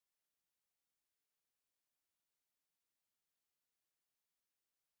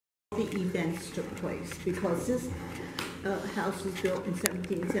the events took place, because this house was built in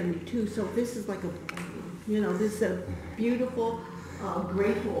 1772, so this is like a, this is a beautiful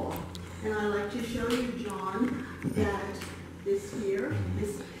great hall. And I like to show you, John, that this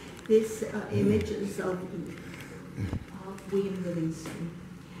image is of William Livingston.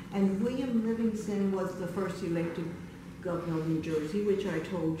 And William Livingston was the first elected governor of New Jersey, which I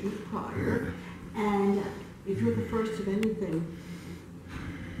told you prior. And if you're the first of anything,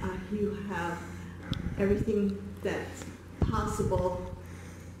 you have everything that's possible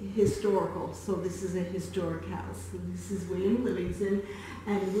historical. So this is a historic house. So this is William Livingston,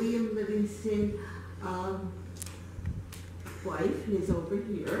 and William Livingston's wife is over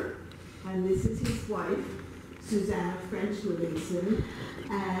here, and this is his wife, Susanna French Livingston,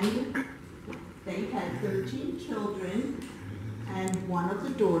 and they had 13 children, and one of the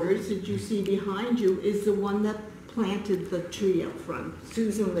daughters that you see behind you is the one that planted the tree up front,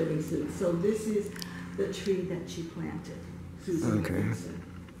 Susan Livingston. So this is the tree that she planted, Susan Livingston.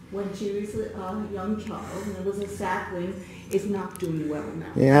 When she was a young child, and it was a sapling, it's not doing well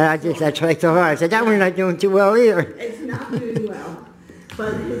now. Yeah, that's what I thought. I said, that one's not doing too well either. It's not doing well.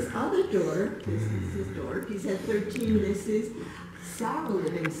 But his other daughter, this is his daughter, he's had 13, this is Sarah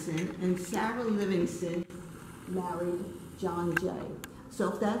Livingston, and Sarah Livingston married John Jay.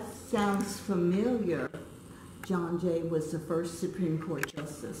 So if that sounds familiar, John Jay was the first Supreme Court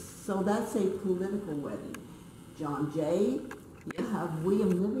Justice. So that's a political wedding. John Jay, you have William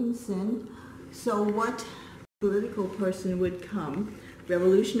Livingston. So what political person would come?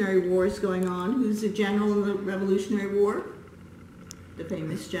 Revolutionary War is going on. Who's the general in the Revolutionary War? The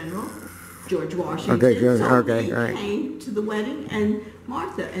famous general, George Washington. Okay, good. So Okay, he right. came to the wedding, and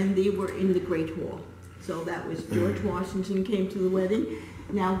Martha, and they were in the Great Hall. So that was George Washington came to the wedding.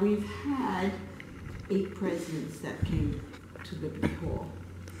 Now we've had 8 presidents that came to the Great Hall.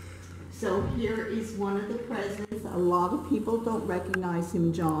 So here is one of the presidents. A lot of people don't recognize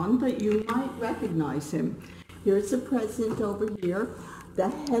him, John, but you might recognize him. Here's the president over here, the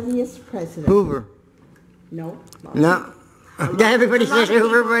heaviest president. Hoover. No. No. Everybody says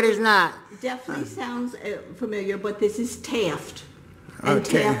Hoover, but it's not. Definitely sounds familiar, but this is Taft. And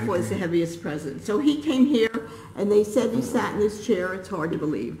Taft was the heaviest president. So he came here, and they said he sat in this chair. It's hard to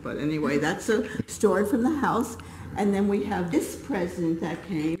believe, but anyway, that's a story from the House. And then we have this president that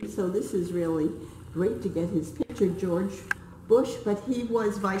came. So this is really great to get his picture, George Bush, but he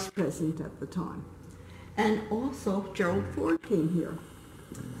was vice president at the time. And also Gerald Ford came here.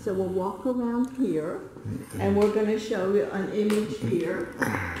 So we'll walk around here, and we're going to show you an image here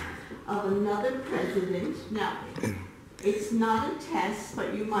of another president. Now, it's not a test,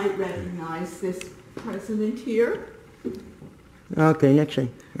 but you might recognize this president here. Okay, next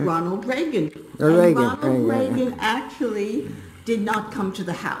thing. Ronald Reagan. Reagan. Ronald Reagan actually did not come to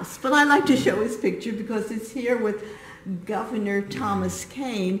the House, but I like to show his picture because it's here with Governor Thomas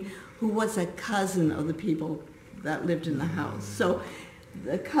Kean, who was a cousin of the people that lived in the House. So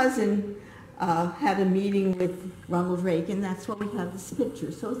the cousin had a meeting with Ronald Reagan. That's why we have this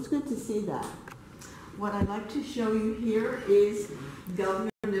picture. So it's good to see that. What I'd like to show you here is Governor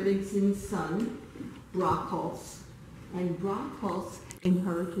Livingston's son, Brockholz. And Brockholz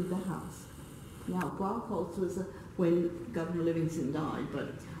inherited the house. Now, Brockholz was when Governor Livingston died,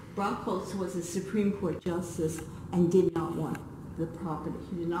 but Brockholz was a Supreme Court justice and did not want the property.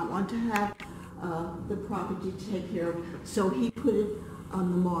 He did not want to have the property to take care of, so he put it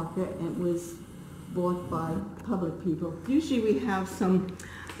on the market, and it was bought by public people. Usually we have some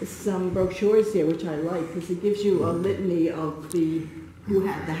brochures here, which I like, because it gives you a litany of who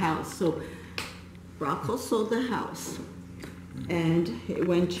had the house. So Brockholz sold the house, and it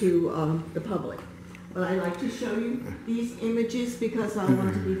went to the public. But I like to show you these images because I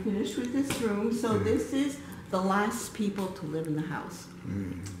want to be finished with this room. So this is the last people to live in the house.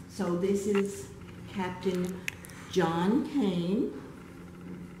 So this is Captain John Kean.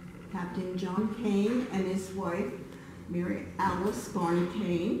 Captain John Kean and his wife, Mary Alice Barney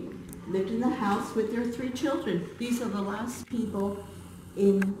Kean, lived in the house with their 3 children. These are the last people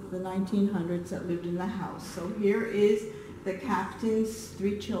in the 1900s that lived in the house. So here is the captain's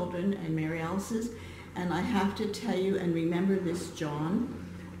 3 children and Mary Alice's. And I have to tell you, and remember this, John,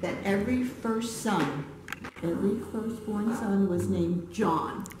 that every firstborn son was named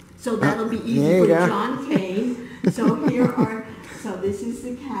John. So that'll be easy for John Kean. So this is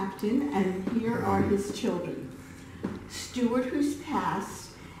the captain, and here are his children. Stuart, who's passed,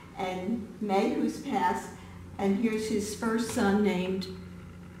 and May, who's passed, and here's his first son named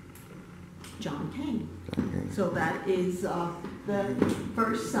John Kean. So that is the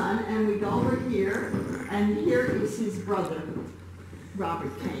first son, and we go over here, and here is his brother,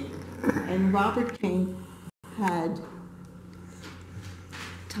 Robert Kane. And Robert Kane had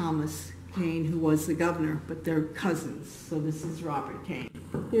Thomas Kane, who was the governor, but they're cousins. So this is Robert Kane.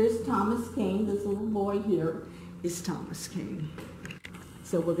 Here's Thomas Kane. This little boy here is Thomas Kane.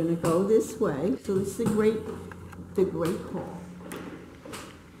 So we're going to go this way. So this is the great hall.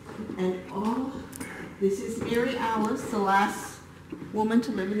 And this is Mary Alice, the last woman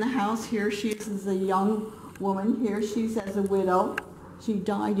to live in the house. Here she is as a young woman. Here she's as a widow. She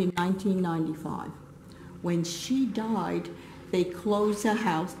died in 1995. When she died, they closed the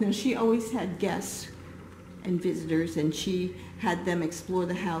house. Now, she always had guests and visitors, and she had them explore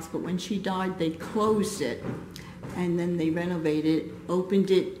the house, but when she died, they closed it, and then they renovated, opened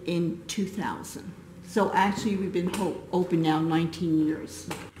it in 2000. So actually, we've been open now 19 years.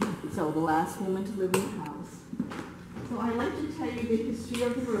 So the last woman to live in the house. So I'd like to tell you the history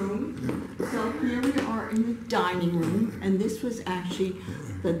of the room. So here we are in the dining room, and this was actually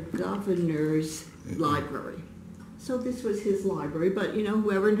the governor's library. So this was his library, but you know,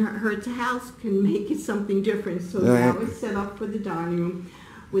 whoever inherits a house can make it something different. So now it's set up for the dining room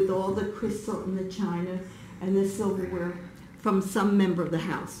with all the crystal and the china and the silverware from some member of the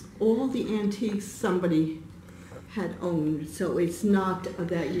house. All the antiques somebody had owned, so it's not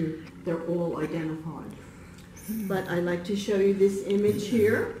that they're all identified. But I'd like to show you this image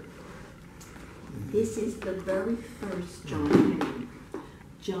here. This is the very first John Kane.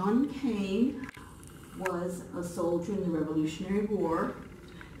 John Kane was a soldier in the Revolutionary War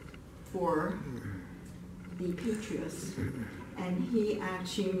for the Patriots, and he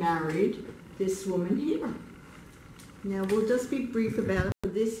actually married this woman here. Now we'll just be brief about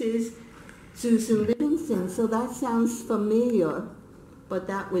it. This is Susan Livingston, so that sounds familiar, but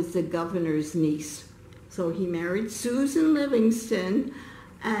that was the governor's niece. So he married Susan Livingston,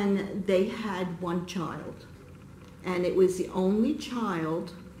 and they had one child. And it was the only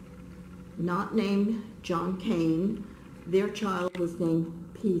child not named John Kane. Their child was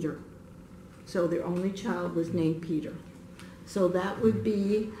named Peter. So their only child was named Peter. So that would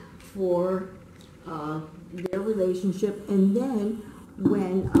be for their relationship. And then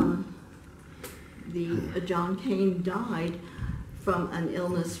when John Kane died from an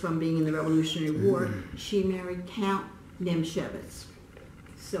illness from being in the Revolutionary War, she married Count Niemczewicz.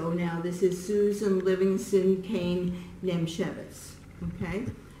 So now this is Susan Livingston Kane Niemczewicz, okay?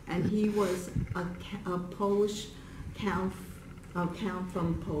 And he was a Polish count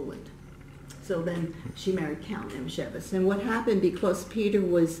from Poland. So then she married Count Niemczewicz. And what happened, because Peter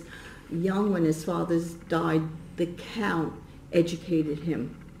was young when his father died, the Count educated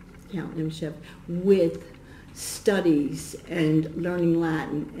him, Count Niemczewicz, with studies and learning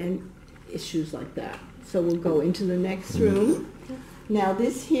Latin and issues like that. So we'll go into the next room. Now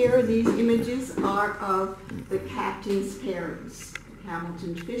these images are of the captain's parents,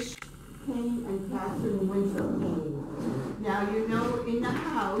 Hamilton Fish Kane and Catherine Winslow Kane. Now you know in the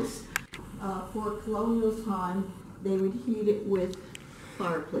house, for colonial time, they would heat it with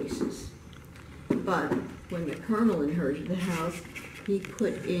fireplaces. But when the colonel inherited the house, he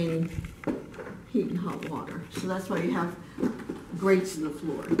put in heat and hot water. So that's why you have grates in the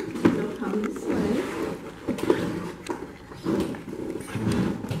floor. So come this way.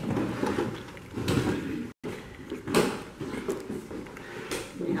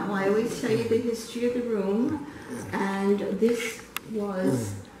 Now I always tell you the history of the room, and this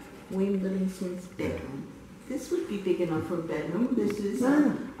was William Livingston's bedroom. This would be big enough for a bedroom. This is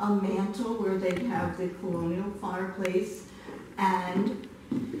a mantle where they'd have the colonial fireplace, and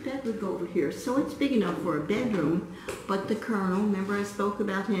the bed would go over here. So it's big enough for a bedroom, but the colonel, remember I spoke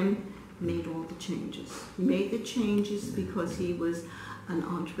about him, made all the changes. He made the changes because he was an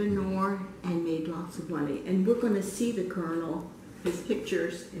entrepreneur and made lots of money. And we're going to see the colonel, his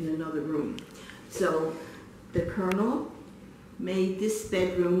pictures, in another room. So the colonel made this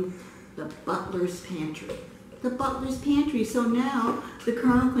bedroom the butler's pantry. The butler's pantry. So now the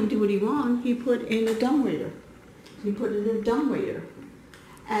colonel can do what he wants. He put in a dumbwaiter. He put in a dumbwaiter.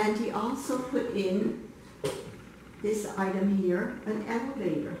 And he also put in this item here, an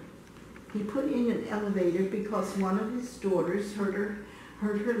elevator. He put in an elevator because one of his daughters hurt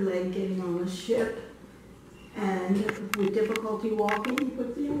her leg getting on a ship, and with difficulty walking, he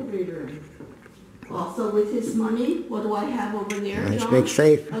put the elevator in. Also with his money, what do I have over there, John? Nice big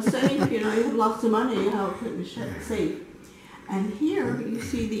safe. A safe, you know, you have lots of money, you have to put in a safe. And here you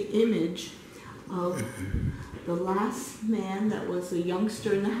see the image of the last man that was a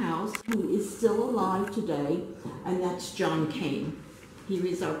youngster in the house who is still alive today, and that's John Kane. He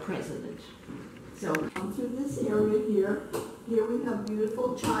is our president. So come through this area here. Here we have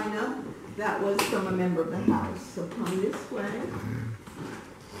beautiful china that was from a member of the house. So come this way.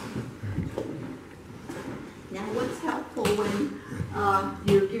 Now, what's helpful when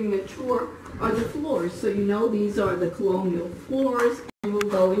you're giving a tour are the floors. So you know these are the colonial floors, and we'll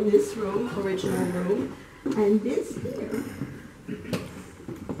go in this room, original room, and this here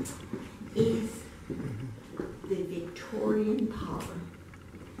is the Victorian parlor.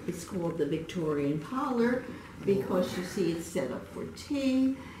 It's called the Victorian parlor because you see it's set up for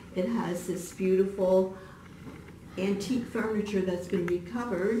tea. It has this beautiful antique furniture that's been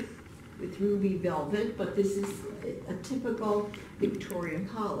recovered with ruby velvet, but this is a typical Victorian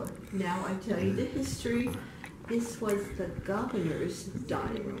parlor. Now I tell you the history. This was the governor's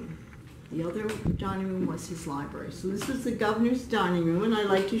dining room. The other dining room was his library. So this was the governor's dining room, and I'd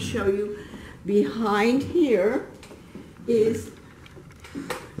like to show you behind here is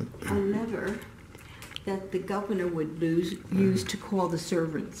a lever that the governor would use to call the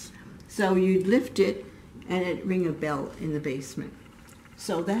servants. So you'd lift it and it'd ring a bell in the basement.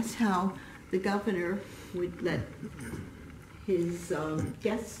 So that's how the governor would let his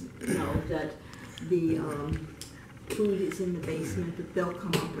guests know that the food is in the basement, but they'll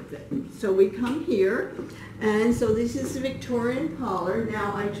come up with it. So we come here, and so this is the Victorian parlor.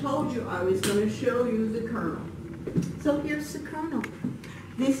 Now I told you I was going to show you the Colonel. So here's the Colonel.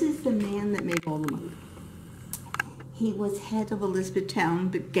 This is the man that made all the money. He was head of Elizabethtown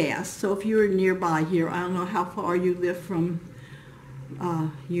Gas. So if you're nearby here, I don't know how far you live from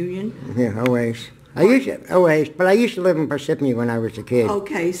Union. Yeah, always. I used to live in Parsippany when I was a kid.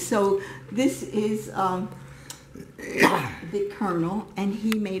 Okay, so this is the Colonel, and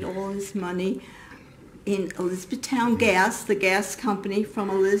he made all his money in Elizabethtown Gas, the gas company from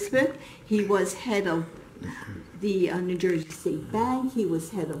Elizabeth. He was head of the New Jersey State Bank. He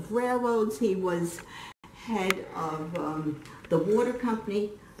was head of railroads. He was head of the water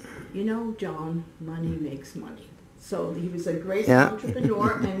company. You know, John, money makes money. So he was a great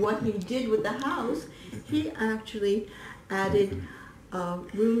entrepreneur, and what he did with the house, he actually added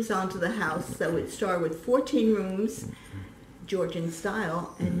rooms onto the house. So it started with 14 rooms, Georgian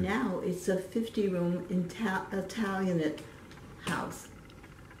style, and now it's a 50-room Italianate house,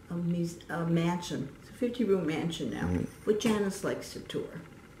 a mansion. It's a 50-room mansion now, which Janice likes to tour.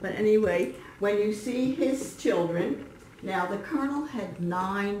 But anyway, when you see his children, now the Colonel had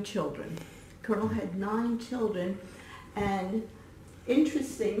 9 children. Colonel had 9 children, and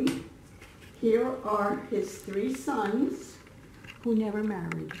interesting, here are his 3 sons who never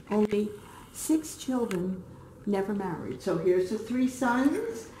married. Only 6 children never married. So here's the 3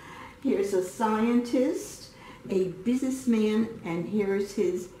 sons, here's a scientist, a businessman, and here's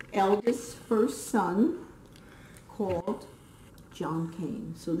his eldest first son called John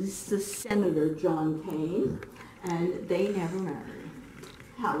Kane. So this is the Senator John Kane, and they never married.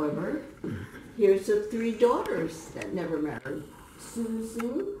 However, here's the 3 daughters that never married.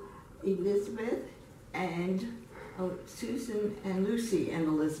 Susan, Elizabeth, and Susan and Lucy and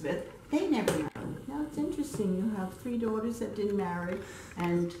Elizabeth, they never married. Now it's interesting, you have 3 daughters that didn't marry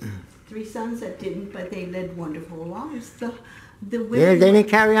and 3 sons that didn't, but they led wonderful lives. The women, Yeah, they didn't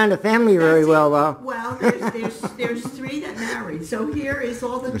carry on the family very well, though. Well, there's 3 that married. So here is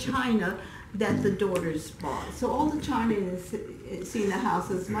all the china that the daughters bought. So all the china you see in the house,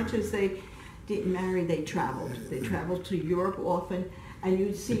 as much as they didn't marry, they traveled. They traveled to Europe often, and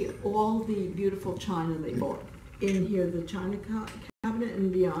you'd see all the beautiful china they bought. In here, the china cabinet,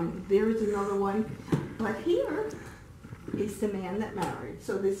 and beyond. There's another one. But here is the man that married.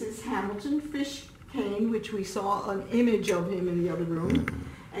 So this is Hamilton Fish Kane, which we saw an image of him in the other room,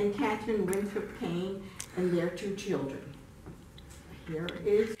 and Catherine Winthrop Kane and their 2 children. Here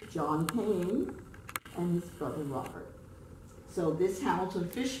is John Kane and his brother Robert. So this Hamilton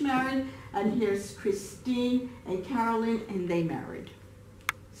Fish married, and here's Christine and Carolyn, and they married.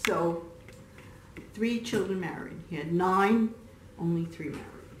 So 3 children married. He had 9, only 3 married.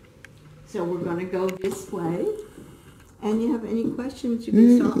 So we're going to go this way. And you have any questions, you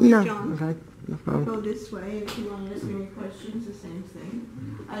can stop me, John. Okay. No problem. Go this way, if you want to ask me any questions, the same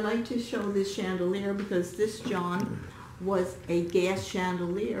thing. I like to show this chandelier because this, John, was a gas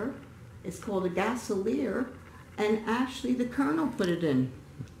chandelier. It's called a gasolier, and actually the Colonel put it in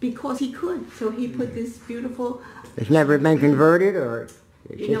because he could. So he put this beautiful... It's never been converted, or it's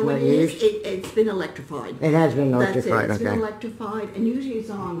You know what it is? It's been electrified. It has been That's it. electrified, It's been okay. electrified, and usually it's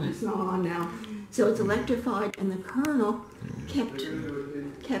on. It's not on now. So it's electrified, and the Colonel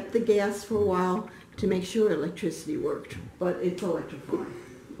kept the gas for a while to make sure electricity worked, but it's electrified.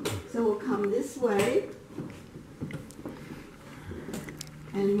 So we'll come this way,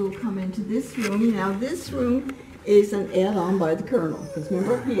 and we'll come into this room. Now this room is an add-on by the Colonel, because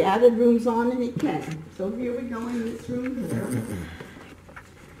remember, he added rooms on and he can. So here we go in this room here.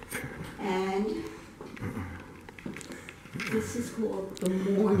 And this is called the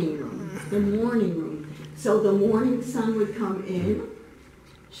morning room. The morning room. So the morning sun would come in,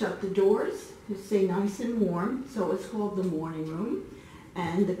 shut the doors to stay nice and warm. So it's called the morning room.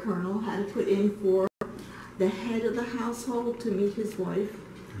 And the colonel had to put in for the head of the household to meet his wife.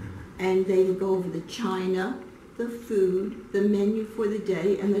 And they would go over the china, the food, the menu for the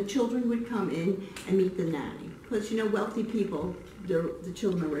day, and the children would come in and meet the nanny. Because, you know, wealthy people, the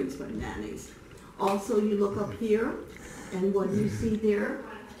children are raised by nannies. Also, you look up here, and what you see there,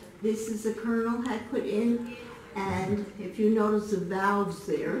 this is the colonel had put in, and if you notice the valves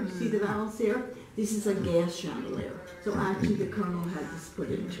there, see the valves there? This is a gas chandelier. So actually the colonel had this put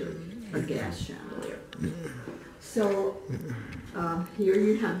into a gas chandelier. So here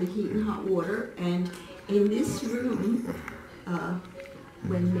you have the heat and hot water, and in this room,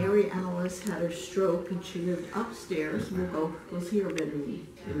 when Mary Alice had her stroke and she lived upstairs, we'll see her bedroom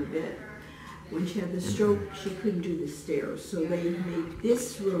in a bit. When she had the stroke, she couldn't do the stairs, so they made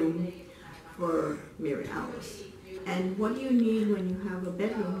this room for Mary Alice. And what do you need when you have a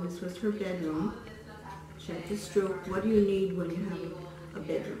bedroom? This was her bedroom. She had the stroke. What do you need when you have a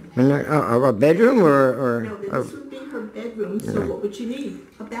bedroom? A bedroom or No, this would be her bedroom, so what would she need?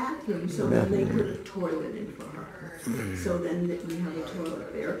 A bathroom, so then they put a toilet in for her. So then we have a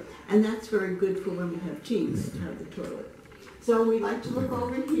toilet there. And that's very good for when we have teens, to have the toilet. So we like to look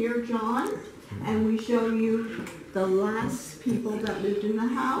over here, John, and we show you the last people that lived in the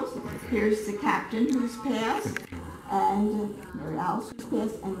house. Here's the captain who's passed, and Mary Alice who's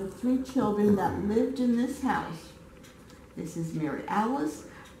passed, and the 3 children that lived in this house. This is Mary Alice,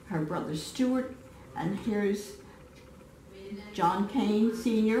 her brother Stuart, and here's John Kane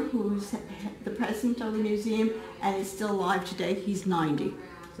Sr., who's the president of the museum and is still alive today. He's 90.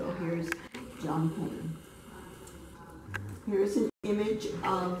 So here's John Kane. Here's an image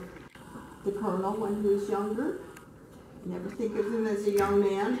of the colonel when he was younger. Never think of him as a young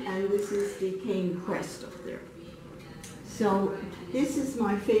man. And this is the Kane crest up there. So this is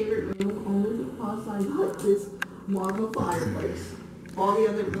my favorite room only because I like this marble fireplace. All the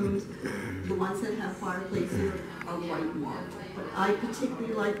other rooms, the ones that have fireplaces, are white marble. But I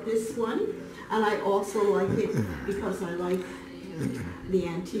particularly like this one, and I also like it because I like the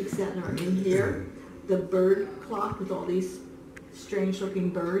antiques that are in here. The bird clock with all these strange looking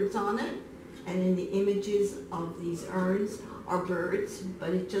birds on it, and in the images of these urns are birds, but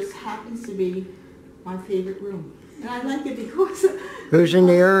it just happens to be my favorite room. And I like it because who's in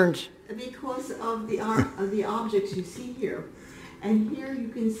the urns? Because of the objects you see here. And here you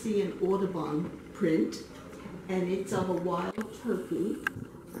can see an Audubon print, and it's of a wild turkey.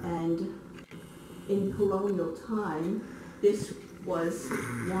 And in colonial time, this was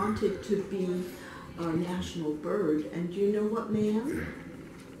wanted to be our national bird. And do you know what man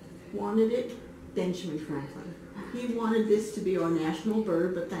wanted it? Benjamin Franklin. He wanted this to be our national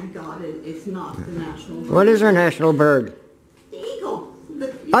bird, but thank God it's not the national bird. What is our national bird? The eagle.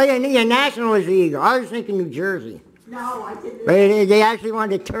 Oh, yeah, national is the eagle. I was thinking New Jersey. No, I didn't. They actually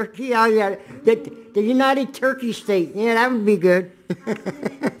wanted turkey? Oh, yeah. The United Turkey State. Yeah, that would be good. To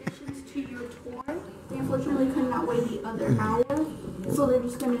your tour, they unfortunately could not wait the other hour, so they're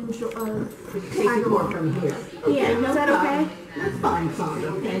just going to enjoy. Take the tour from here. Yeah, is that okay? That's fine,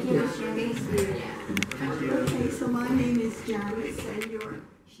 Sandra. Thank you. Okay, so my name is Janice, and you're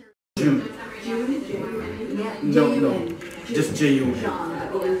June. June. June. Yeah. No. Just J-U-N. John.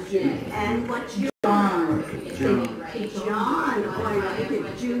 Oh, June. And what's your John? John. John. Oh, I like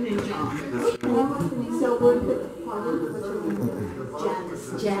it. June and John. So we're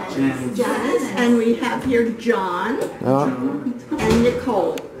Janice. And we have here John and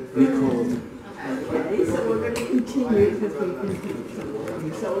Nicole. Okay, so we're going to continue because we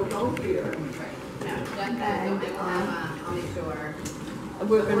continue. So we'll go here. And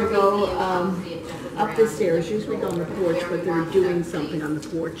we're going to go up the stairs. Usually go on the porch, but they're doing something on the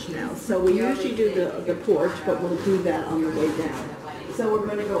porch now. So we usually do the porch, but we'll do that on the way down. So we're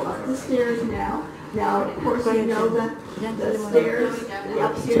going to go up the stairs now. Now, of course, you know that the stairs, the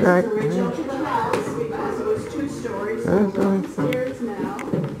upstairs is original to the house because it was 2 stories. So we're going upstairs now.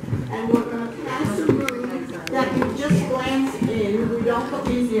 And we're going to pass a room that you just glance in. We don't go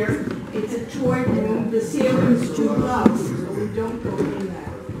in here. It's a toy room. The ceiling's $2, so we don't go in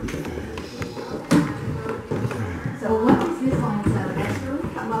there. So what is this one? So next room,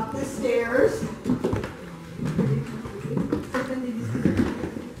 come up the stairs.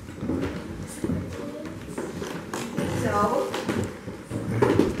 So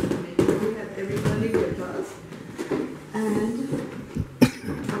we have everybody with us, and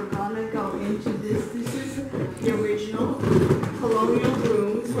we're gonna go into this. This is the original colonial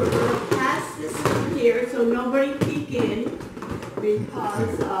rooms. We're gonna So nobody peek in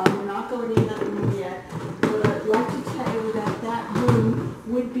because we're not going in that room yet. But I'd like to tell you that that room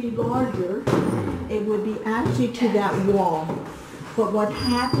would be larger. It would be actually to that wall. But what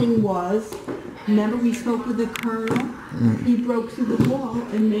happened was, remember we spoke with the colonel? He broke through the wall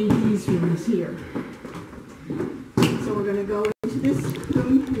and made these rooms here. So we're going to go into this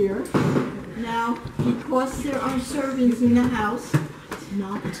room here. Now, because there are servants in the house,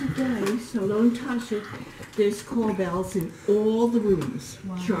 not today, so don't touch it, there's call bells in all the rooms.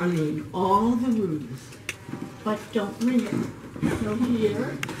 Wow. Charlene, all the rooms. But don't ring it. So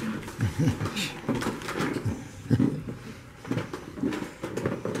here.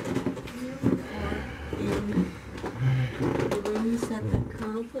 That the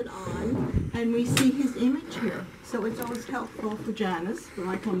colonel put on, and we see his image here. So it's always helpful for Janice when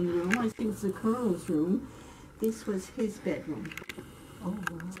I come in the room. I think it's the colonel's room. This was his bedroom. Oh,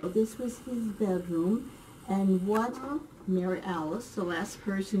 wow. So this was his bedroom, and what Mary Alice, the last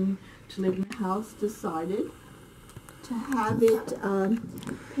person to live in the house, decided to have it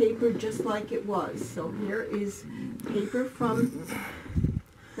papered just like it was. So here is paper from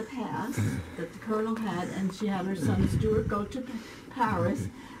the past that the colonel had, and she had her son Stuart go to Paris,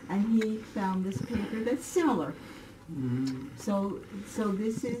 and he found this paper that's similar. So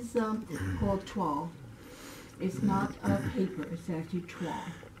this is called toile. It's not a paper, it's actually toile.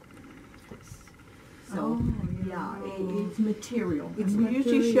 So yeah, it's material. We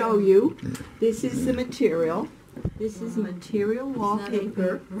usually show you, this is the material. This is material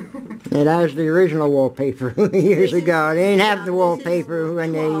wallpaper. Yeah, that was the original wallpaper years ago. They didn't have the wallpaper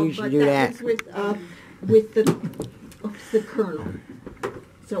when they used to do that. That was with the colonel.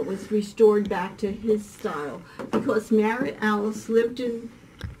 So it was restored back to his style. Because Mary Alice lived in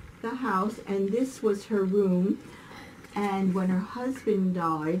the house, and this was her room. And when her husband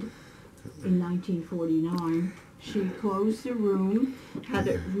died in 1949, she closed the room, had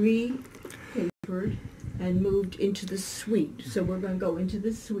it re-papered, and moved into the suite. So we're going to go into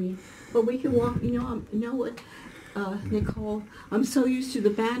the suite. But we can walk, you know what, Nicole, I'm so used to the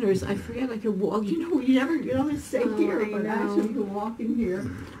banners, I forget I can walk. You know, you don't say here, but actually you can walk in here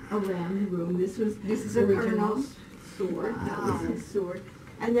around the room. This is a colonel's sword. That was his sword.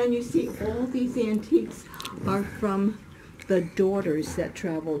 And then you see all these antiques are from the daughters that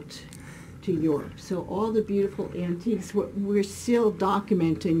traveled to Europe. So all the beautiful antiques, we're still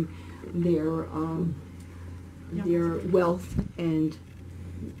documenting their wealth and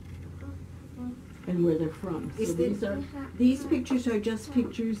where they're from. So these pictures are just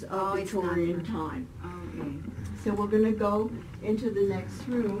pictures of Victorian time. Okay. So we're going to go into the next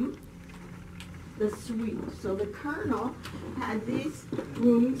room, the suite. So the colonel had these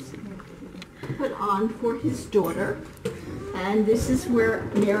rooms put on for his daughter, and this is where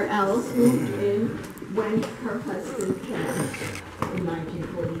Mary Alice moved in when her husband passed in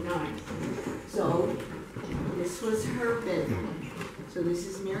 1949. So this was her bedroom. So this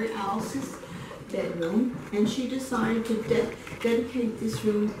is Mary Alice's bedroom, and she decided to dedicate this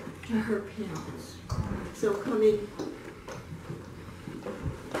room to her parents. So come in,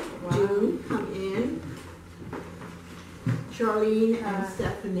 June, come in, Charlene and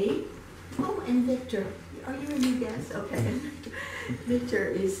Stephanie. Oh, and Victor. Are you a new guest? Okay. Victor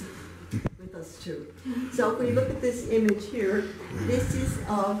is with us too. So if we look at this image here, this is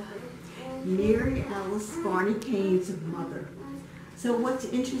of Mary Alice Barney Kane's mother. So what's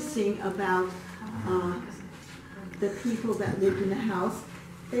interesting about the people that lived in the house,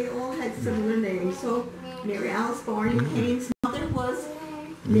 they all had similar names. So Mary Alice Barney Kane's mother was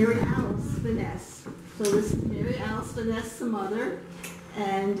Mary Alice Vaness. So this is Mary Alice Vaness, the mother,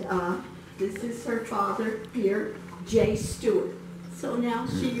 and this is her father here, J. Stewart. So now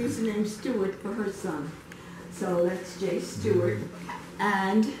she used the name Stewart for her son. So that's J. Stewart.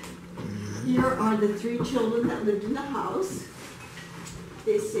 And here are the three children that lived in the house.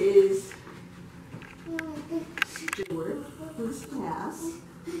 This is Stewart, who's passed.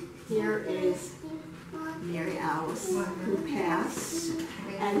 Here is Mary Alice, who passed.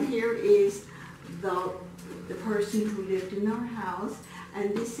 And here is the person who lived in our house.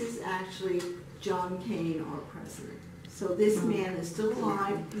 And this is actually John Kane, our president. So this man is still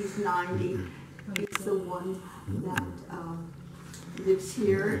alive. He's 90. He's the one that lives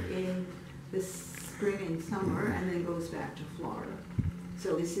here in the spring and summer, and then goes back to Florida.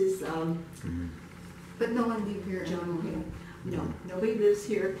 So this is but no one lives here. John Kane. No, nobody lives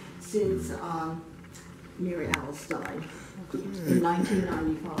here since Mary Alice died in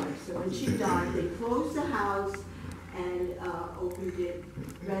 1995. So when she died, they closed the house and opened it,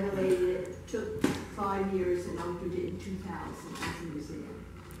 renovated it. Took 5 years and opened it in 2000 as a museum.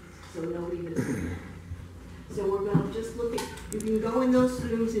 So nobody lives here. So we're gonna just look at, you can go in those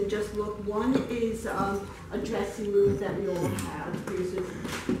rooms and just look. One is a dressing room that we all have. Here's a,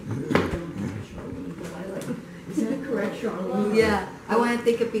 is that correct, Charlene? Yeah, I want to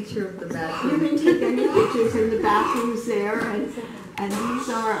take a picture of the You bathroom. can take any pictures in the bathrooms there, and these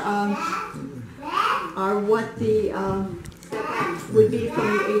are what the would be from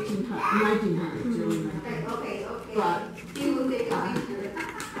the 1900s. Okay. But You will take a picture.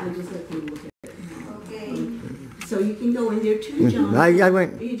 I just let them look at it. Okay. So you can go in there too, John. I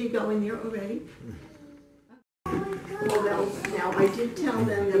went. You did go in there already? Well, now, I did tell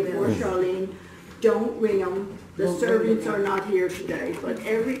them before, Charlene, don't ring them. The servants are not here today, but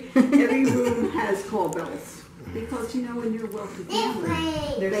every room has call bells. Because, you know, when you're a wealthy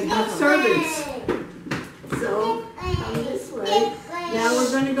family, they have servants. So, come this way. Now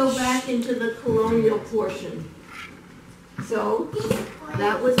we're going to go back into the colonial portion. So,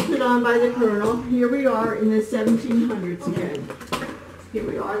 that was put on by the Colonel. Here we are in the 1700s again. Here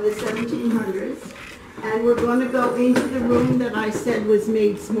we are in the 1700s. And we're going to go into the room that I said was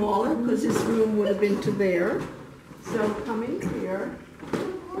made smaller, because this room would have been to there. So, coming here.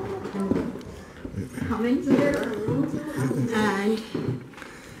 Coming here. And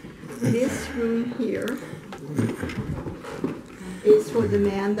this room here is for the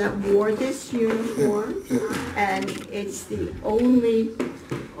man that wore this uniform, and it's the only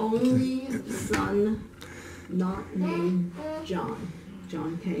son not named John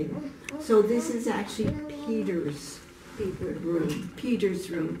Kane. So this is actually Peter's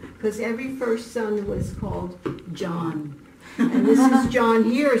room, because every first son was called John. And this is John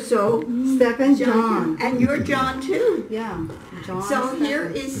here, so Stephen John. and you're John too. Yeah. John. So here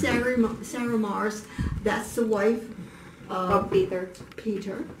is Sarah Mars, that's the wife Of Peter.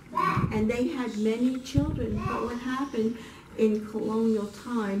 And they had many children, but what happened in colonial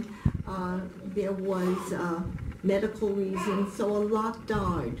time, there was medical reasons, so a lot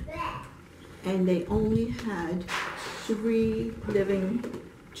died. And they only had 3 living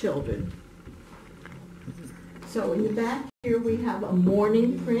children. So in the back here we have a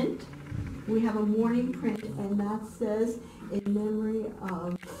mourning print. And that says in memory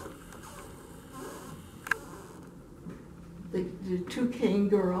of the 2 Kane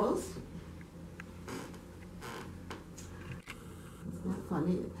girls. Isn't that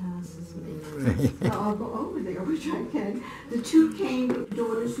funny? It passes me. So I'll go over there, which I can. The 2 Kane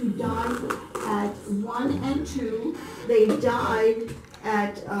daughters who died at 1 and 2, they died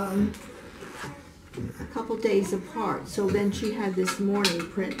at a couple days apart. So then she had this mourning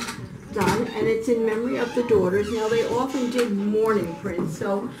print done, and it's in memory of the daughters. Now they often did mourning prints,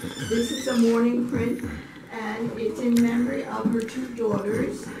 so this is a mourning print. And it's in memory of her 2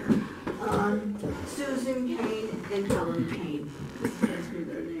 daughters, Susan Kane and Helen Kane. That's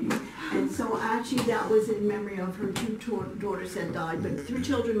their name. And so actually that was in memory of her 2 daughters that died, but 3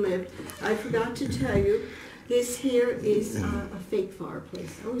 children lived. I forgot to tell you, this here is a fake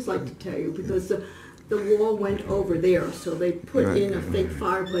fireplace. I always like to tell you because the wall went over there, so they put in a fake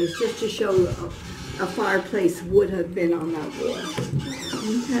fireplace just to show a fireplace would have been on that wall.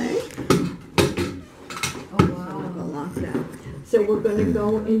 Okay? Lock that. So we're going to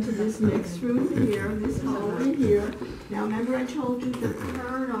go into this next room here, this hallway here. Now remember I told you the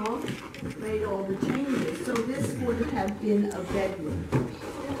Colonel made all the changes. So this would have been a bedroom.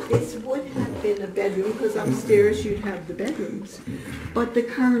 This would have been a bedroom because upstairs you'd have the bedrooms. But the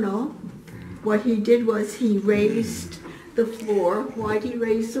Colonel, what he did was he raised the floor. Why did he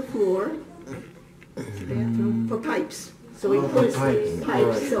raise the floor? Bathroom for pipes. So he put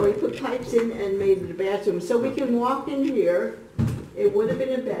pipes. So he put pipes in and made it a bathroom. So we can walk in here. It would have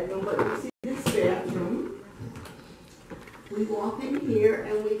been a bedroom, but we see this bathroom. We walk in here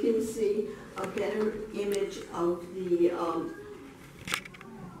and we can see a better image of the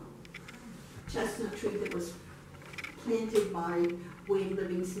chestnut tree that was planted by Wayne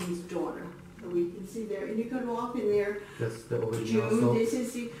Livingston's daughter. So we can see there, and you can walk in there. That's the original June, soap. this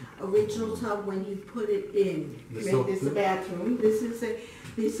is the original tub when he put it in. The Made soap. this a bathroom. This is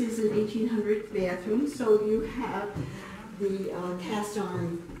an 1800 bathroom. So you have the cast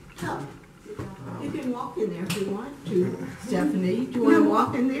iron tub. You can walk in there if you want to, Stephanie. Do you want to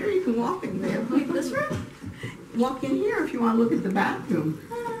walk in there? You can walk in there. Like this room. Walk in here if you want to look at the bathroom.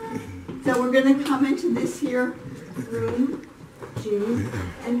 So we're going to come into this here room, June.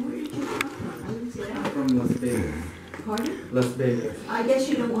 And where did you come from? I didn't see that. From Las Vegas. Pardon? Las Vegas. I guess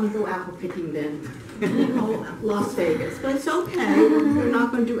you don't want to go apple picking then. Las Vegas, but it's okay. We're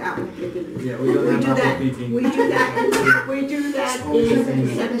not going to do apple picking. Yeah, we don't have apple picking. We do that in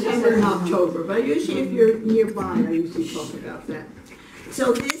September and October. But usually, if you're nearby, I usually talk about that.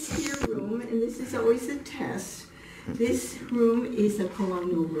 So this here room, and this is always a test, this room is a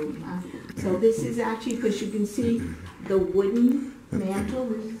colonial room. So this is actually, because you can see the wooden mantle,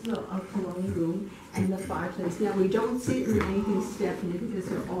 this is a colonial room, and the fireplace. Now, we don't sit in anything, Stephanie, because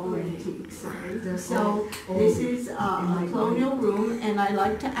they're all antiques. So this is a colonial room, and I'd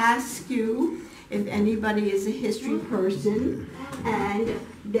like to ask you if anybody is a history person and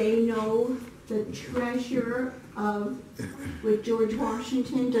they know the treasurer with George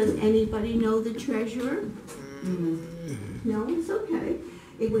Washington. Does anybody know the treasurer? No, it's okay.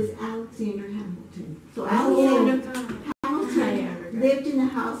 It was Alexander Hamilton. So Alexander Hamilton lived in the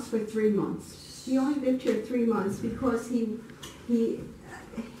house for 3 months. He only lived here 3 months because the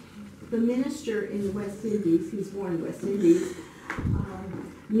minister in the West Indies, he was born in the West Indies,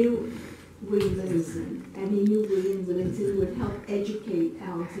 knew William Livingston, and he knew William Livingston would help educate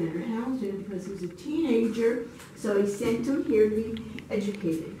Alexander Hamilton because he was a teenager, so he sent him here to be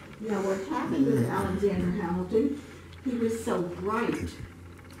educated. Now, what happened with Alexander Hamilton, he was so bright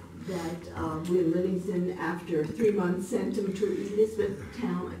that William Livingston, after 3 months, sent him to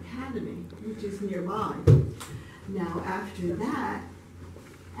Elizabethtown Academy, which is nearby. Now, after that,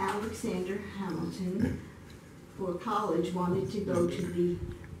 Alexander Hamilton, for college, wanted to go to the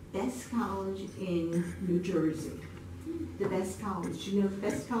best college in New Jersey. The best college. You know the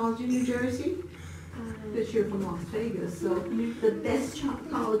best college in New Jersey? Because you're from Las Vegas. So the best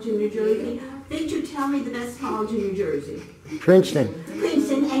college in New Jersey. Victor, tell me the best college in New Jersey. Princeton.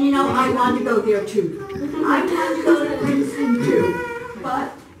 Princeton, and you know, I wanted to go there too. I wanted to go to Princeton too.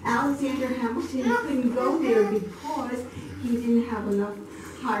 But Alexander Hamilton couldn't go there because he didn't have enough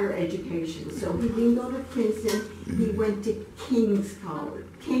higher education. So he didn't go to Princeton, he went to King's College.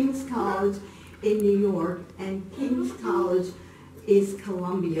 King's College in New York, and King's College is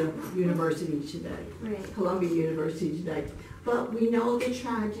Columbia University today. Right. Columbia University today. But we know the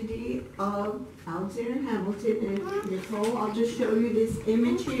tragedy of Alexander Hamilton, and Nicole, I'll just show you this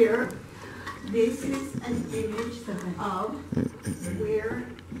image here. This is an image of where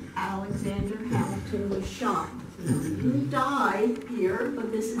Alexander Hamilton was shot. He didn't die here,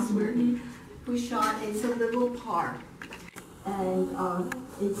 but this is where he was shot. It's a little park. And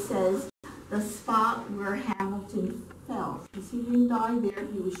it says the spot where Hamilton fell. Because he didn't die there,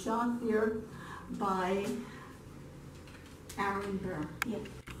 he was shot there by Aaron Burr. Yeah.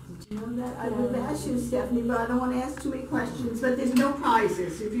 Did you know that? I would have asked you, Stephanie, but I don't want to ask too many questions. But there's no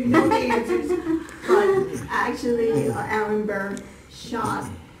prizes if you know the answers. But actually, Aaron Burr shot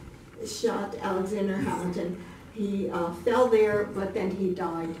Alexander Hamilton. He fell there, but then he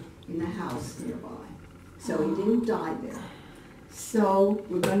died in the house nearby. So he didn't die there. So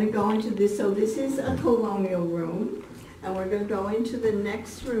we're going to go into this. So this is a colonial room, and we're going to go into the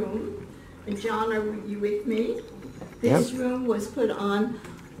next room. And John, are you with me? This room was put on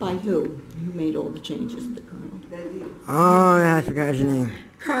by who? Who made all the changes? The Colonel. Oh, I forgot his name.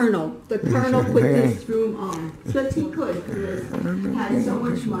 Colonel. The Colonel put this room on. Because he could, because he had so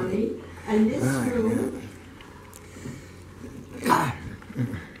much money. And this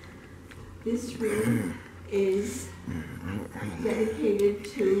room is dedicated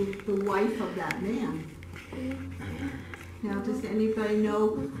to the wife of that man. Now, does anybody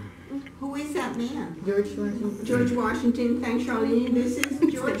know who is that man? George Washington. George Washington. Thanks, Charlene. This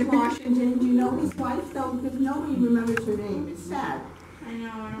is George Washington. Do you know his wife, though? Because nobody remembers her name. It's sad. I know,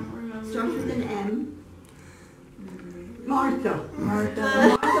 I don't remember. Starts with an M. Martha.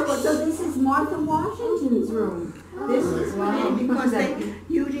 Martha. So this is Martha Washington's room. This is because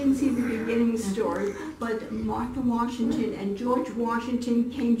you didn't see the beginning story, but Martha Washington and George Washington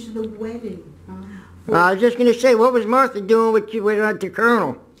came to the wedding. I was just going to say, what was Martha doing with the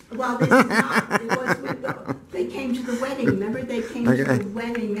Colonel? Well, this is not. It was they came to the wedding. Remember, they came to the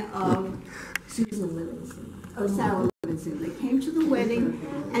wedding of Susan Livingston, Sarah Livingston. They came to the wedding,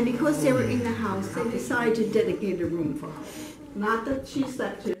 and because they were in the house, they decided to dedicate a room for her. Not that she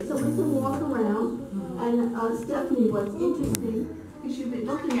slept here. So we can walk around, and Stephanie, what's interesting, because you've been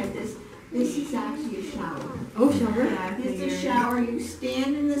looking at this, this is actually a shower. Oh, shower. This is a shower. You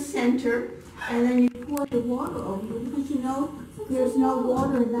stand in the center, and then you pour the water over it, because you know there's no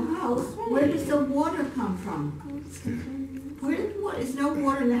water in the house. Where does the water come from? Where is no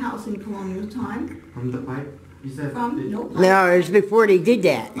water in the house in colonial time? From the pipe? You said From no pipe. No, it was before they did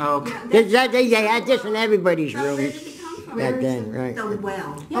that. Oh, okay. They had this in everybody's Where rooms did it come from? back then, right? The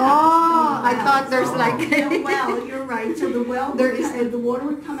well. Oh, I thought there's like... The well, you're right. So the well, the water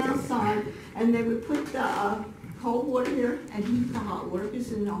would come outside, and they would put the cold water here and heat the hot water, because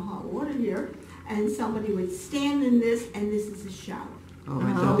there's no hot water here. And somebody would stand in this, and this is a shower. Oh,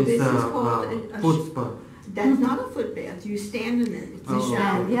 I thought This it's is called a food spot. That's not a foot bath. You stand in it. It's a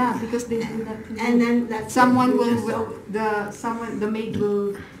shower. Yeah, because they do that. And then that's Someone it. You will, just- the maid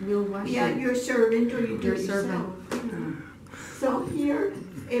will wash Yeah, it. your servant or you do Your it servant. yourself. So here,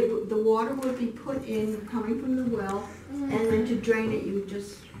 the water would be put in, coming from the well, and then to drain it, you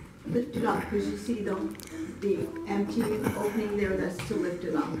just lift it up, because you see the empty opening there, that's to lift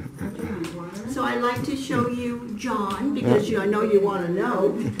it up. So I'd like to show you John, because I know you want to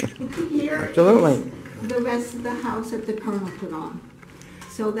know. Here Absolutely. is the rest of the house that the Colonel put on.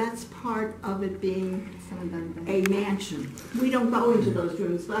 So that's part of it being a mansion. We don't go into those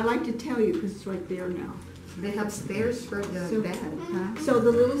rooms, but I like to tell you, because it's right there now. They have stairs for the bed, huh? So the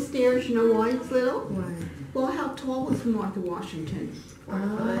little stairs, you know why it's little? Why? Well, how tall was Martha Washington?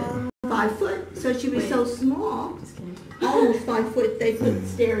 Oh. 5 foot. So she was so small, almost 5 foot, they put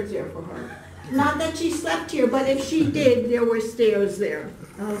stairs there for her. Not that she slept here, but if she did, there were stairs there.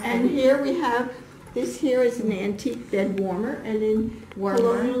 And here we have, this here is an antique bed warmer, and in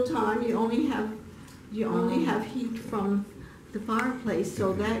colonial time, you only have heat from the fireplace,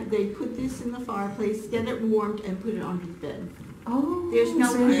 so that they put this in the fireplace, get it warmed, and put it on the bed. Oh, There's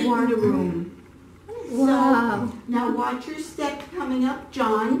no so heat in the warm. room. Wow. So, now watch your step coming up,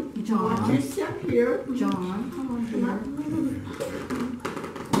 John. John. Watch your step here. John, come on Come here. up.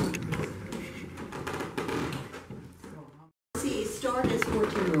 See, it started as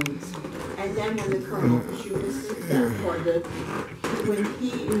 14 rooms, and then when the Colonel, she was when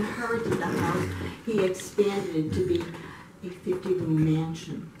he inherited the house, he expanded it to be a 50-room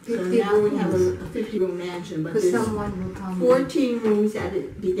mansion. So 50 now we have a rooms. 50-room mansion, but Because there's someone will come. 14 rooms that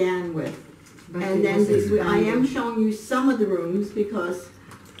it began with. But And it then was I am expanded. showing you some of the rooms because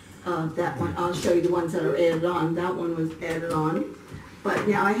that one, I'll show you the ones that are added on. That one was added on. But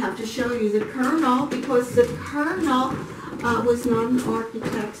now I have to show you the Colonel, because the Colonel was not an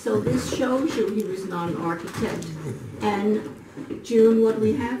architect, so this shows you he was not an architect. And June, what do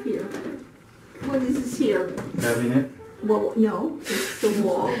we have here? What is this here? Cabinet? Well, no, it's the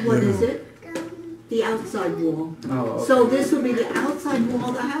wall. What is it? The outside wall. Oh, okay. So this would be the outside wall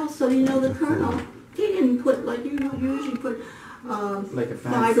of the house, so you know the Colonel, he didn't put, like you usually put Like a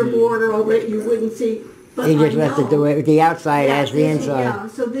fancy... fiberboard over it, you wouldn't see, but He I just left know. the outside Yeah, as the this is- inside. Yeah,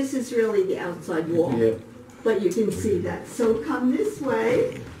 so this is really the outside wall, Yeah. but you can see that. So come this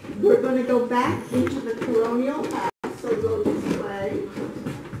way, we're gonna go back into the colonial house, so go this way.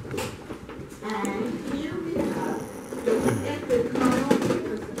 And here we have, at the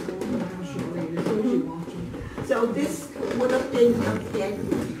Colonial. So this would have been a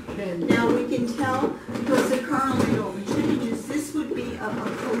bedroom. Now we can tell, because the Colonel made all the changes, this would be a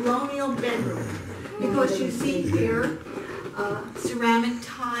colonial bedroom. Because you see here, ceramic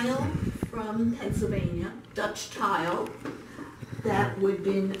tile from Pennsylvania, Dutch tile, that would have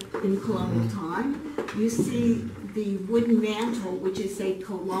been in colonial time. You see the wooden mantle, which is a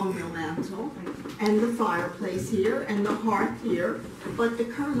colonial mantle, and the fireplace here, and the hearth here, but the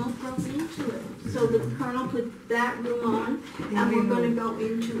Colonel broke into it. So the Colonel put that room on, and we're gonna go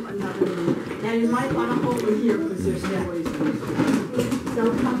into another room. Now you might wanna hold it here, because there's noise.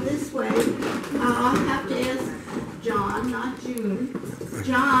 So come this way. I'll have to ask John, not June.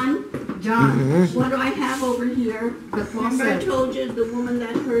 John, what do I have over here? The Remember I closet. told you the woman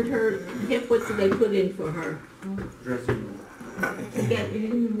that hurt her hip, what did they put in for her? Dressing room. To get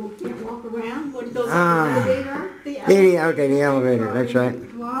in, can't walk around? What goes Ah. up the elevator? The Okay, the elevator, that's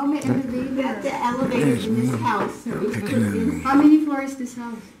right. Wow, may That's elevator. the elevator in this house. It was put in How many floors this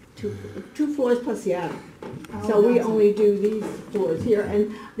house? two floors plus the attic. So we only do these floors here,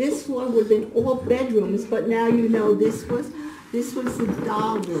 and this floor would have been all bedrooms, but now you know this was the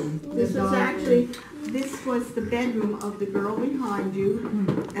doll room. This was actually, this was the bedroom of the girl behind you,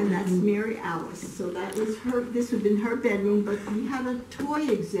 and that's Mary Alice. So that was her, this would have been her bedroom, but we had a toy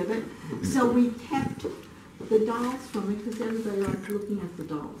exhibit, so we kept the dolls from it, because everybody liked looking at the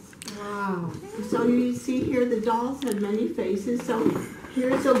dolls. Wow. So you see here, the dolls had many faces, so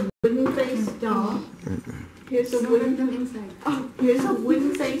here's a wooden face doll. Here's a Look at wooden, them inside. oh, here's a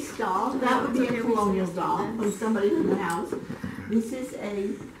wooden face doll. That would be a colonial doll from somebody from the house. This is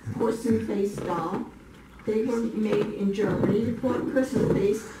a porcelain face doll. They were made in Germany to put Christmas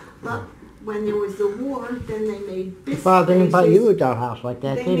face, but when there was the war, then they made bisque Father didn't buy you a faces. dollhouse like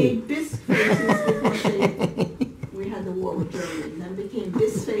that, They did he? made bisque faces because we had the war with Germany. Then became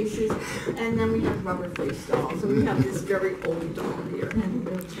bisque faces, and then we have rubber face dolls. So we have this very old doll here.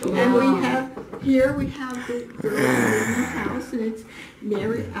 And we have, here we have the girl in the house, and it's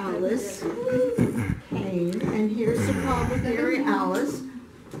Mary Alice Kane. And here's the problem with Mary Alice.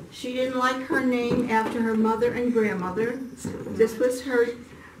 She didn't like her name after her mother and grandmother. This was her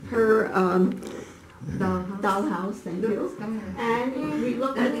Dollhouse, thank you. And we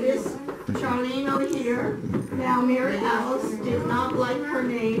look at this Charlene over here. Now Mary Alice did not like her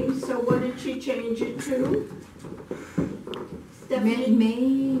name, so what did she change it to? Stephanie?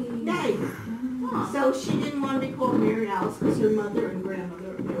 May. So she didn't want to be called Mary Alice because her mother and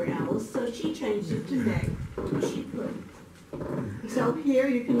grandmother were Mary Alice, so she changed it to May. She could. So here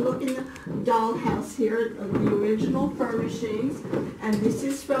you can look in the dollhouse here of the original furnishings, and this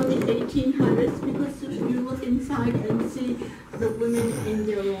is from the 1800s because if you look inside and see the women in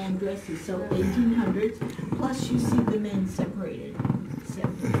their long dresses, so 1800s, plus you see the men separated.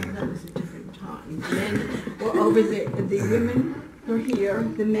 That was a different time. The men were over there, the women are here,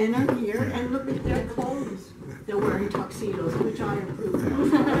 the men are here, and look at their clothes. They're wearing tuxedos, which I approve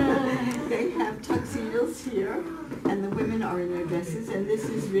of. They have tuxedos here, and the women are in their dresses, and this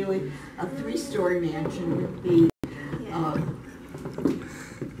is really a 3-story mansion with the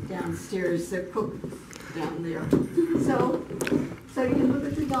downstairs, the cook down there. So you can look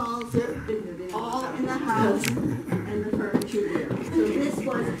at the dolls, they're all in the house, and the furniture there. So this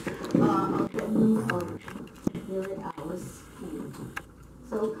was a bedroom of Mary Alice.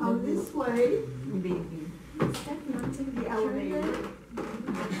 So come this way. The elevator.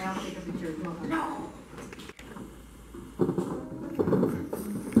 I'll take a picture. No.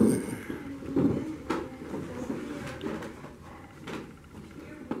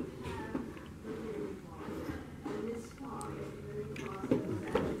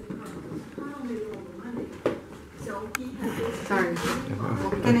 Sorry.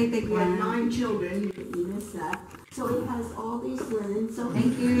 Can I take one? 9 children, you missed that. So he has all these linen, so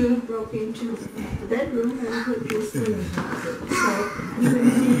Thank he you. broke into the bedroom and put this linen closet. So you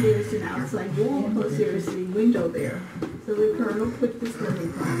can see there's an outside wall, plus there's the window there. So the Colonel put this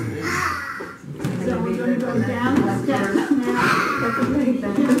linen closet in. So we're going to go down the steps now. Everybody get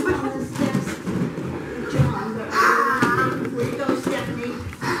on the steps. John, before you go, Stephanie,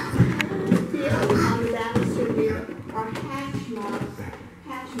 here on the banister there are hatch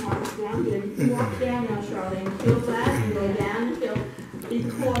marks down there. You can walk down now, Charlene, feel that and go down and feel,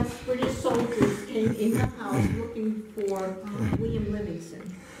 because British soldiers came in the house looking for William Livingston.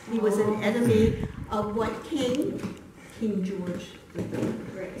 He was an enemy of what king? King George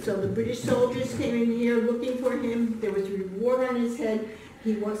III. So the British soldiers came in here looking for him. There was a reward on his head.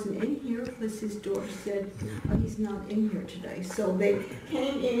 He wasn't in here because his daughter said, oh, he's not in here today. So they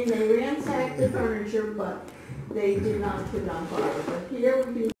came in, they ransacked the furniture, but they did not put it on fire. But here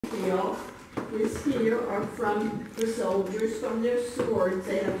we can feel this here are from the soldiers, from their swords.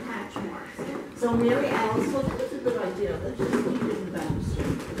 They have hatch marks. So Mary Alice, well, that was a good idea. Let's just keep it in the banister.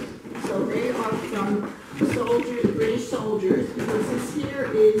 So they are from soldiers, British soldiers, because this here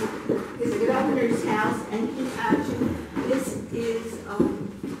is the governor's house, and he actually, this is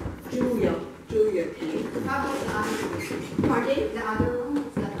Julia came. How about the other room? Pardon? The other room?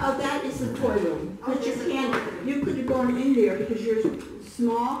 Oh, that is the toy room. But you can't, you could have gone in there because you're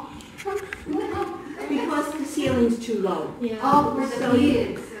small, because the ceiling's too low. Yeah. Oh, for the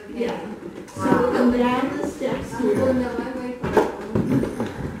kids. Okay. Yeah. So we come down the steps I'm here. going the library.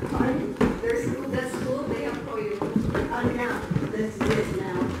 Pardon? There's school, the school they have for you. Oh, now, this is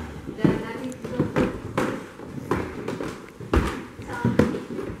now. Then I think so.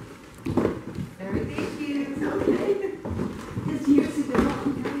 Very thank you. Okay. Because years ago,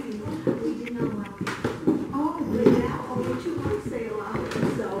 we didn't allow. Oh, but now only 2 months they allow it.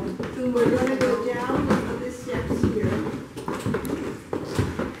 So we're going to go down the steps here.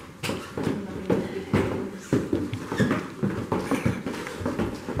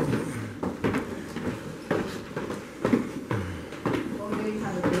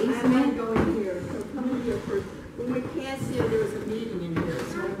 I'm going to go in here. So come in here first. When we passed here, there was a meeting in here.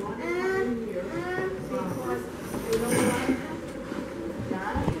 So I want to come in here because you know what?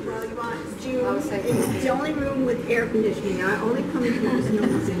 Well, you want June. It's the only room with air conditioning. I only come in here because no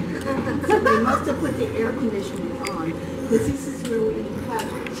one's in here. So they must have put the air conditioning on because this is where we have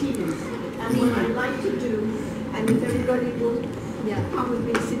teas. And what I like to do, and if everybody will come with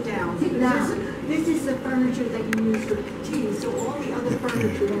me, sit down. This is the furniture that you use for tea, so all the other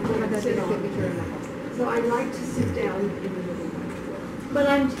furniture you can't sit on. So I like to sit down in the room. But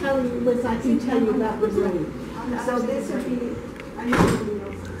I'm telling you, Liz, I can tell you about the room. So this would be, I know nobody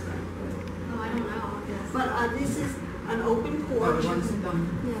knows this. Oh, I don't know. But this is an open porch.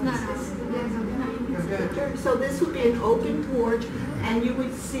 So this would be an open porch, and you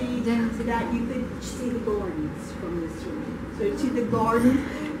would see that you could see the gardens from this room. So you see the garden,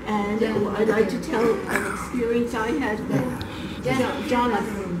 and I'd like to tell an experience I had with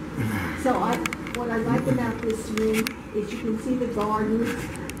Jonathan. So what I like about this room is you can see the garden,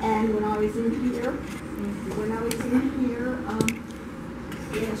 And when I was in here,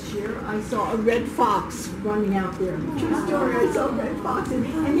 last year, I saw a red fox running out there. True story, I saw a red fox. And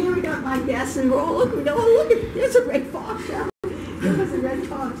here we got my guests, and we're all looking, look, there's a red fox out there. There was a red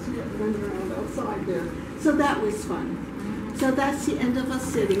fox running around outside there. So that was fun. So that's the end of us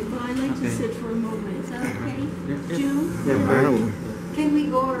sitting, but I'd like to sit for a moment. Is that okay? June? Yeah, Can we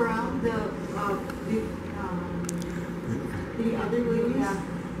go around the other rooms? Yeah.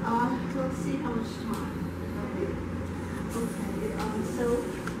 Let's see how much time. Okay, so,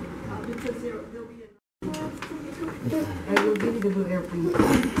 because there'll be I will give you the blue airplane.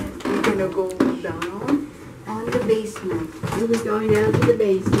 We're gonna go down on the basement. we're going down to the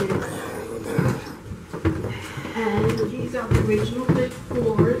basement. And these are the original brick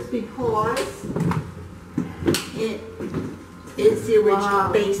floors because it is the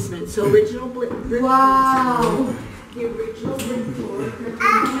original basement. So original brick Wow. The original brick floor.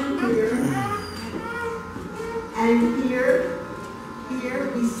 Here. And here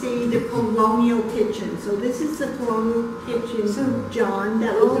we see the colonial kitchen. So this is the colonial kitchen, John,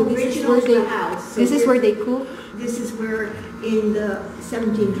 that was original to the house. So This is where they cook? This is where in the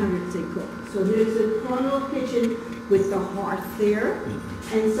 1700s they cooked. So there's a colonial kitchen with the hearth there.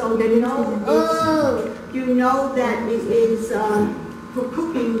 And so you know that it is for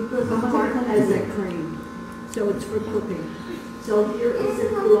cooking because the hearth has that cream. So it's for cooking. So here is a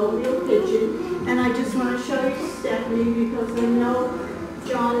colonial kitchen. And I just want to show you Stephanie because I know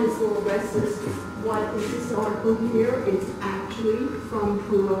John is a little restless. What is this article here? It's actually from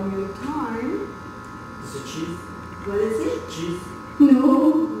colonial time. Is it cheese? What is it? Cheese?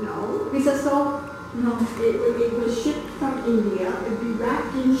 No. It's a salt? No. It was shipped from India. It'd be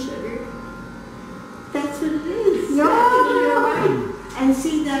wrapped in sugar. That's what it is. No. Stephanie, you're right. And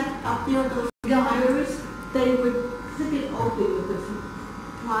see that up there, those pliers, they would clip it open with the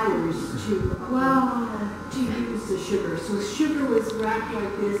pliers to use the sugar. So sugar was wrapped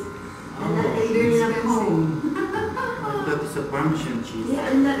like this, and then they bring it home. I thought it's a Parmesan cheese. Yeah,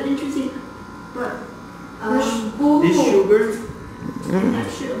 isn't that interesting? But This sugar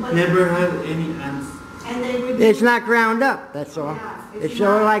that sugar, but- never had any ants. and they would. It's not ground up, that's all. It's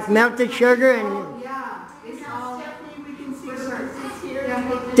sort of like melted sugar, and Yeah. It's Now, all. Stephanie, we can see where it is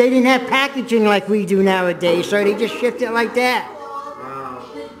here. they didn't have packaging like we do nowadays, so they just shipped it like that. Wow.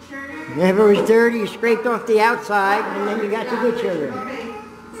 If it was dirty, you scraped off the outside, and then you got the good sugar. Okay.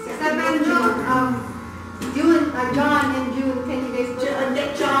 Seven, June, John and June, can you guys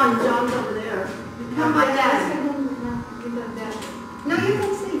go? John's over there. Come on, Dad. No, you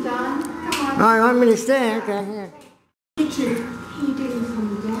can say John. Come on. Oh, you want me to stay? Okay, here. Kitchen, he didn't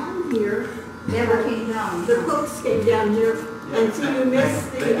come down here. Never came down. The cooks came down here, and see, you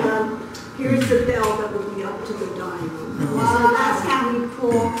missed the, here's the bell that will be up to the dining room. Wow. So that's how we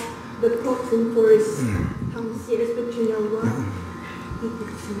call the cooks and for his come upstairs, but you know what? He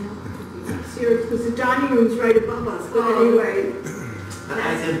could smell it upstairs, because the dining room's right above us, but anyway.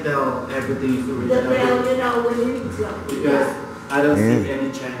 I can tell everything is The original bell, you know, when it's up. because I don't see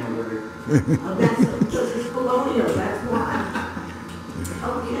any China word. Oh, that's because it's colonial, that's why.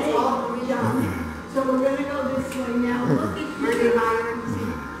 Okay, we're done. So we're gonna go this way now. Look Where at they here.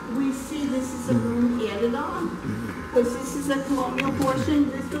 hire? We see this is a room added on. Because this is a colonial portion,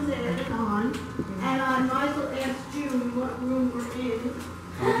 this was added on. And I might as well ask June what room we're in.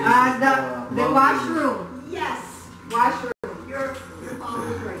 The washroom. Yes, Washroom. your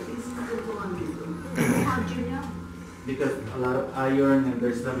father's right, this is the laundry room. How'd you know? Because a lot of iron and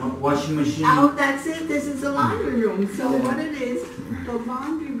there's a washing machine. Oh, that's it, this is the laundry room. So what it is, the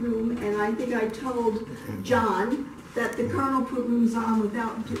laundry room, and I think I told John that the Colonel put rooms on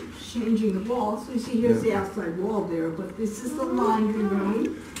without changing the walls. So you see, here's the outside wall there, but this is the laundry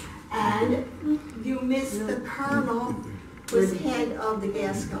room. And you missed the Colonel was head of the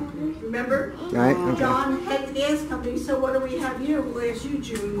gas company, remember? Right, okay. John head the gas company, so what do we have here? We'll ask you,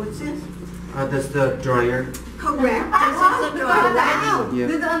 June, what's this? That's the dryer. Correct, this is a dryer. Wow. Yeah.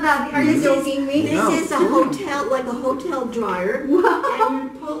 Look on that. Are you joking me? This No. is a hotel, like a hotel dryer, and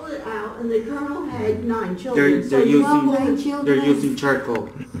you pull it out, and the Colonel had 9 children. So They're you using pull Nine it- children. they're using charcoal.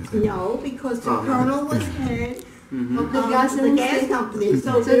 No, because the Oh. Colonel was head Mhm. Of the of gas the gas company,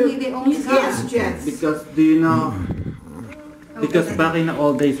 so So they they own use gas cars. jets. Because do you know? Because back in the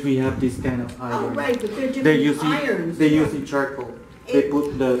old days we have this kind of Oh, iron. right, but they're They're different using irons. they're using charcoal. They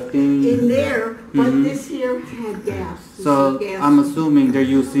put the In thing. there, but Mhm. this here had gas. This So is gas. I'm assuming they're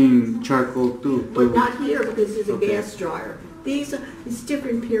using charcoal too. But not here, because it's a Okay. gas dryer. These are, it's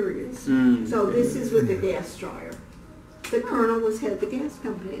different periods. Mm. So this is with the gas dryer. The Colonel was head of the gas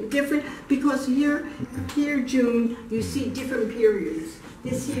company. Different, because here, June, you see different periods.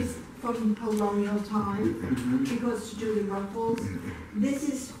 This is from colonial time, because to do the ruffles. This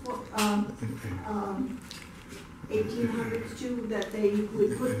is 1800s too, that they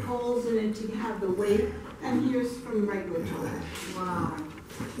would put coals in it to have the weight. And here's from regular time. Wow.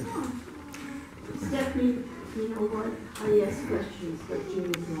 Stephanie, you know what? I ask questions, but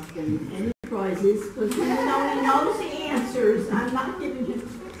Jimmy's not getting any prizes, because he only knows the answers. I'm not giving him,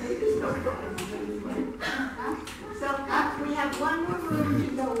 there's no prizes anyway. So we have one more room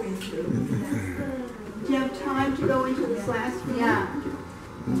to go into. Do you have time to go into this last room? Yeah.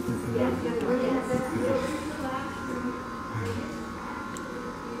 Yes.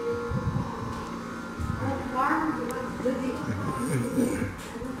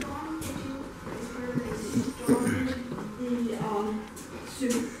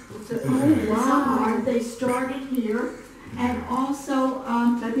 They started here, and also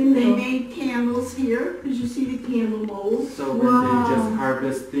they made candles here, because you see the candle molds. So when they just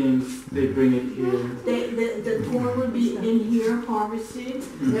harvest things, they bring it here. The corn would be in here harvested.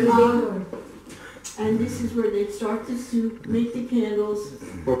 And this is where they start the soup, make the candles,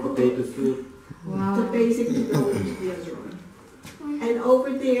 For potato soup. to basically go into the other room. And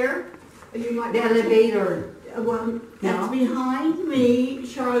over there, you might. The elevator. Well, that's No. behind me,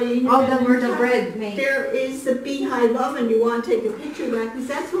 Charlene. Oh, and where the bread made. There is the beehive oven. You want to take a picture of that, because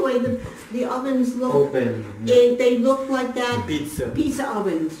that's the way the ovens look. Open. They look like that, Pizza. pizza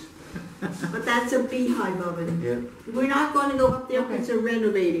ovens. But that's a beehive oven. Yeah. We're not going to go up there because they're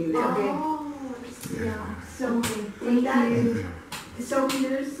renovating there. Okay. Yeah, so, Thank you. so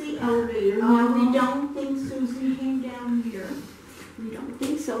here's the elevator. Now, we don't think Susan came down here. We don't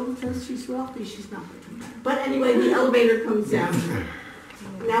think so, because she's wealthy, she's not going to come down. But anyway, the elevator comes down here.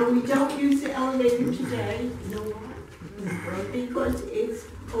 Now, we don't use the elevator today, you know why? Because it's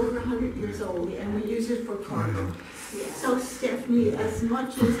over 100 years old, and we use it for cargo. So Stephanie, as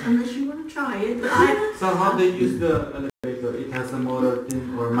much as, unless you want to try it, but So how they use the elevator? It has a motor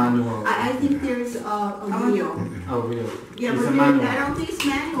thing or manual? I think there's a wheel. Oh, real. Yeah, It's but a manual. I don't think it's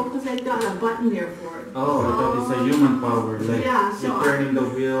manual, because they've got a button there for it. Oh, I thought it's a human power. Like Yeah, so you're turning the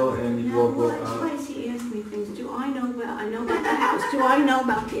wheel and it Now, will go what, up. why does he ask me things? Do I know about the house? Do I know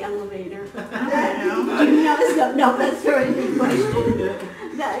about the elevator? Do you know stuff? No, that's a very good question.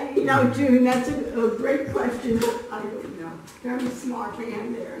 June, that's a great question, but I don't know. Very smart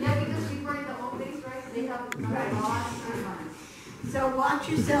man there. Yeah, because we were in the old days, right? They have Right. lots. So watch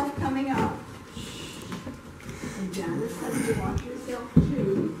yourself coming up. And Janice has to watch yourself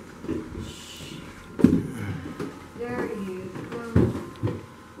too.